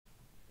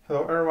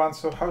Hello everyone,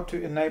 so how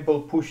to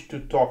enable push to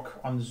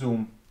talk on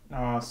Zoom.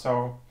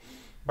 So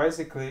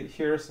basically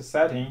here's a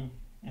setting,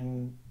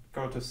 and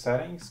go to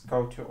settings,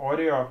 go to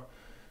audio,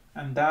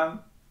 and then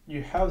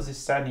you have this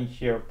setting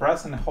here.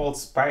 Press and hold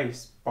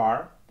space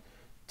bar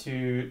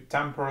to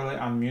temporarily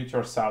unmute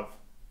yourself.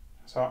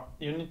 So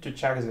you need to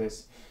check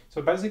this.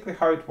 So basically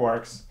how it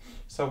works.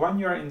 So when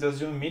you're in the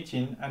Zoom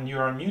meeting and you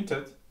are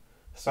muted,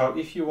 so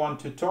if you want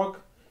to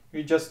talk,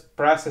 you just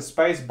press a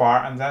space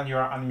bar and then you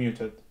are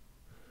unmuted.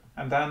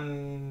 And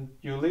then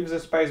you leave the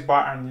space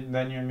bar and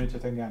then you're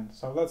muted again.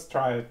 So let's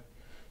try it.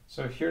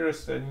 So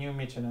here's a new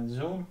meeting in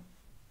Zoom.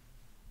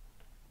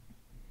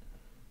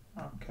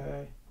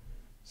 Okay,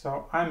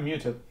 so I'm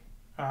muted.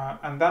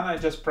 And then I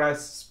just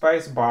press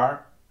space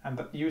bar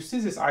and you see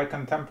this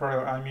icon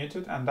temporarily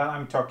unmuted, and then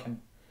I'm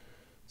talking.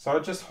 So I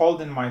just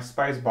hold in my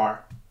space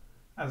bar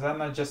and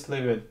then I just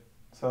leave it.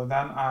 So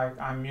then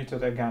I'm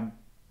muted again.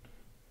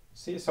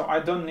 See, so I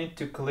don't need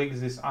to click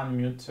this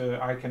unmute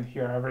icon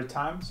here every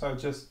time. So I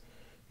just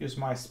use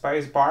my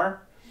space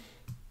bar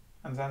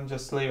and then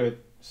just leave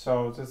it.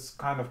 So that's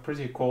kind of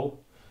pretty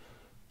cool.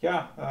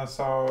 Yeah,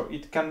 so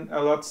it can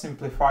a lot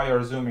simplify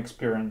your Zoom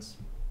experience.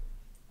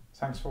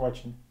 Thanks for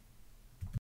watching.